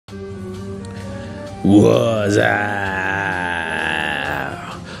What's up?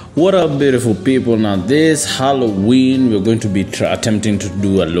 What up, beautiful people? Now this Halloween we're going to be attempting to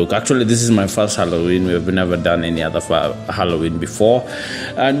do a look. Actually, this is my first Halloween. We've never done any other Halloween before,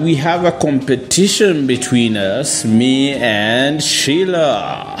 and we have a competition between us, me and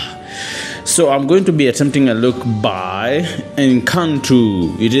Sheila. So I'm going to be attempting a look by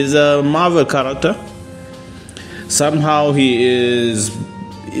Encanto. It is a Marvel character. Somehow he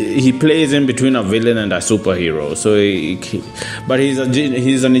plays in between a villain and a superhero. So but he's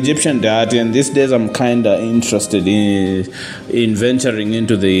an Egyptian deity, and these days I'm kind of interested in venturing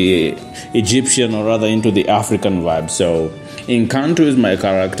into the Egyptian, or rather into the African vibe. So Encanto is my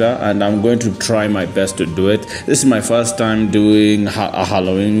character, and I'm going to try my best to do it. This is my first time doing a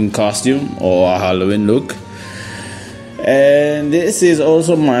Halloween costume or a Halloween look. And this is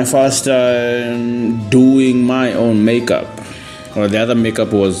also my first time doing my own makeup. Well, the other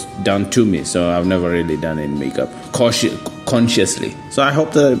makeup was done to me, so I've never really done any makeup consciously. So I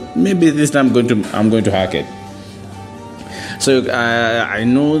hope that maybe this time I'm going to hack it. So I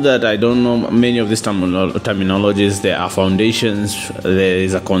know that I don't know many of these terminologies. There are foundations, there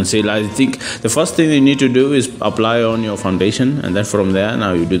is a concealer. I think the first thing you need to do is apply on your foundation, and then from there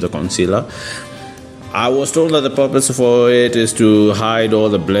now you do the concealer. I was told that the purpose for it is to hide all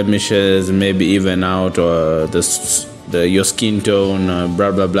the blemishes, maybe even out or your skin tone,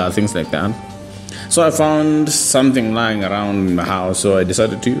 blah blah blah, things like that. So I found something lying around in the house, so I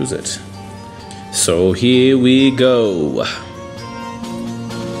decided to use it. So here we go.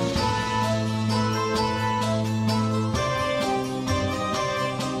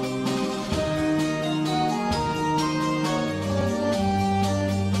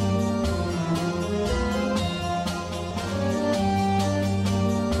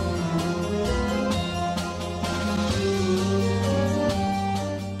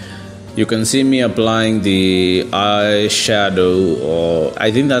 You can see me applying the eyeshadow, or I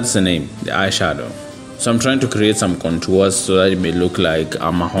think that's the name, the eyeshadow. So I'm trying to create some contours so that it may look like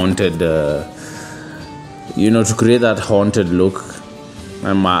I'm a haunted, to create that haunted look.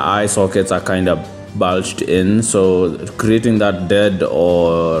 And my eye sockets are kind of bulged in, so creating that dead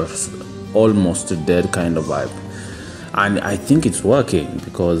or almost dead kind of vibe. And I think it's working,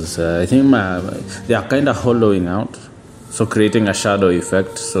 because I think they are kind of hollowing out. So creating a shadow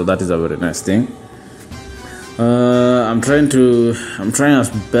effect, so that is a very nice thing. I'm trying as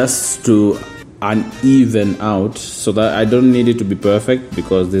best to uneven out, so that I don't need it to be perfect,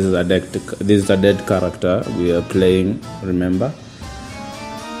 because this is a dead character we are playing, remember?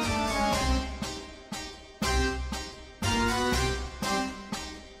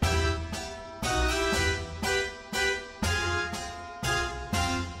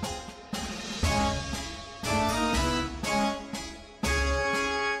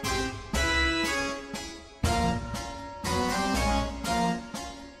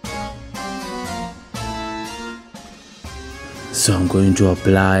 So I'm going to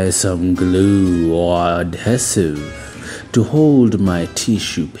apply some glue or adhesive to hold my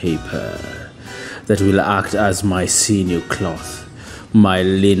tissue paper that will act as my sinew cloth, my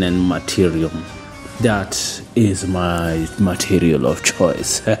linen material. That is my material of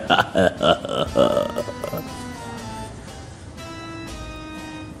choice.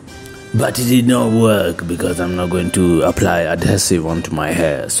 But it did not work, because I'm not going to apply adhesive onto my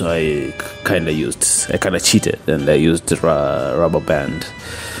hair. So I kind of cheated, and I used rubber band.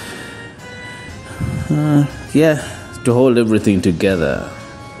 To hold everything together.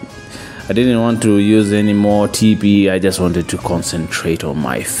 I didn't want to use any more TP. I just wanted to concentrate on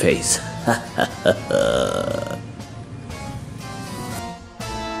my face.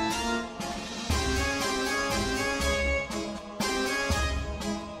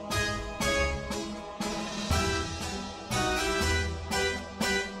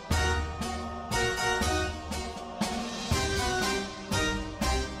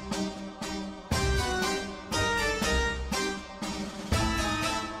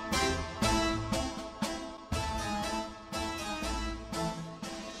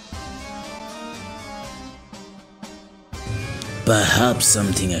 Perhaps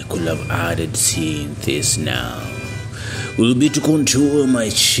something I could have added, seeing this now, will be to contour my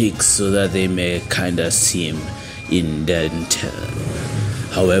cheeks so that they may kind of seem indented.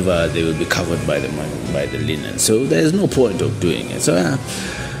 However, they will be covered by the linen, so there's no point of doing it. So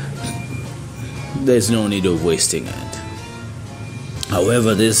there's no need of wasting it.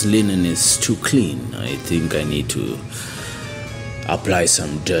 However, this linen is too clean. I think I need to apply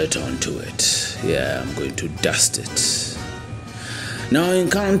some dirt onto it. Yeah, I'm going to dust it. Now,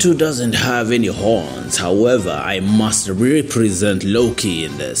 Encanto doesn't have any horns. However, I must represent Loki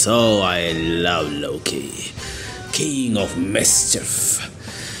in this. Oh, I love Loki, king of mischief.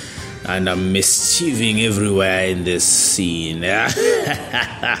 And I'm mischieving everywhere in this scene.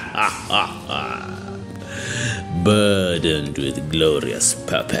 Burdened with glorious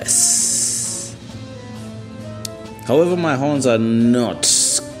purpose. However, my horns are not.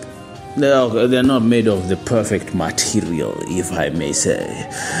 They're not made of the perfect material, if I may say.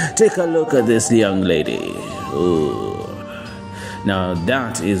 Take a look at this young lady. Ooh. Now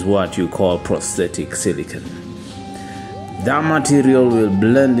that is what you call prosthetic silicone. That material will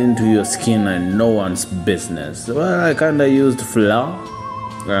blend into your skin and no one's business. Well, I kinda used flour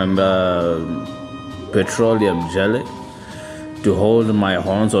and petroleum jelly to hold my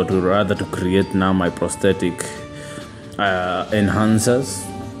horns, or to create now my prosthetic enhancers.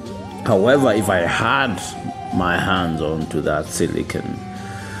 However, if I had my hands onto that silicone,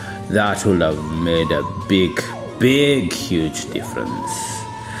 that would have made a big, huge difference.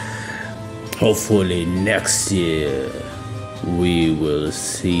 Hopefully next year we will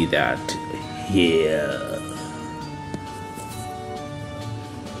see that here.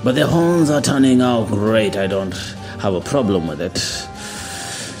 But the horns are turning out great. I don't have a problem with it.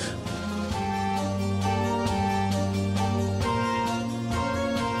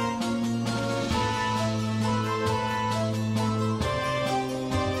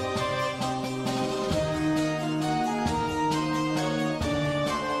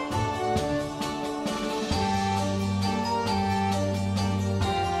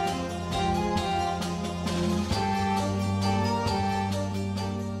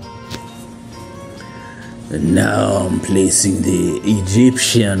 And now I'm placing the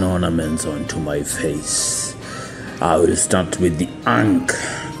Egyptian ornaments onto my face. I will start with the Ankh,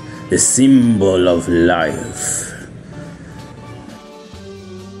 the symbol of life.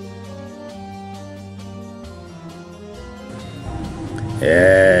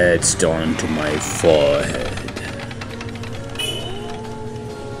 Etched onto my forehead.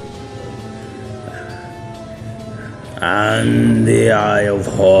 And the Eye of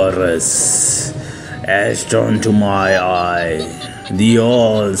Horus, etched onto my eye, the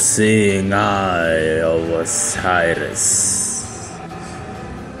all-seeing eye of Osiris.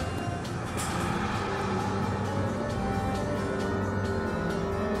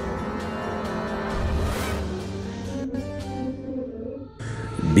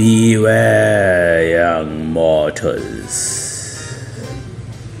 Beware, young mortals.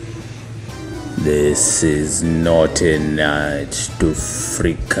 This is not a night to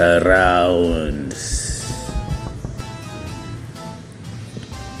freak around.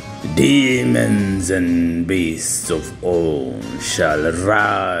 Demons and beasts of old shall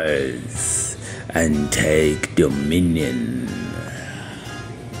rise and take dominion.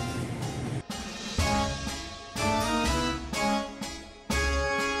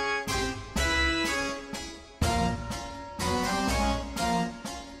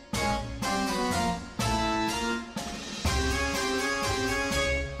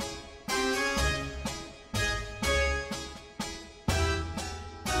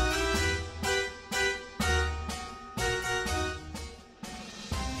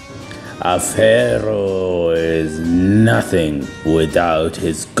 A pharaoh is nothing without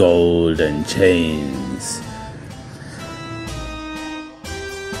his gold and chains.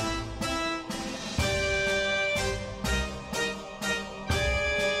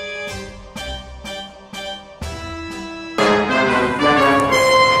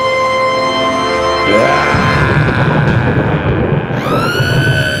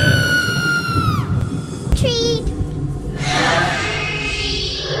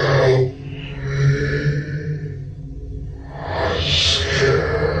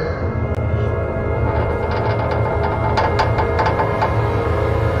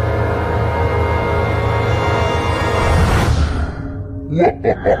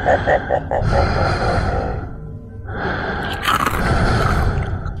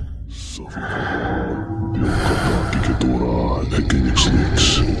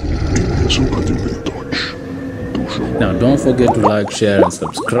 Now don't forget to like, share and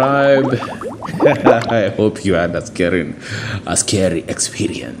subscribe. I hope you had a scary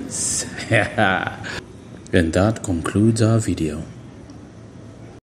experience. And that concludes our video.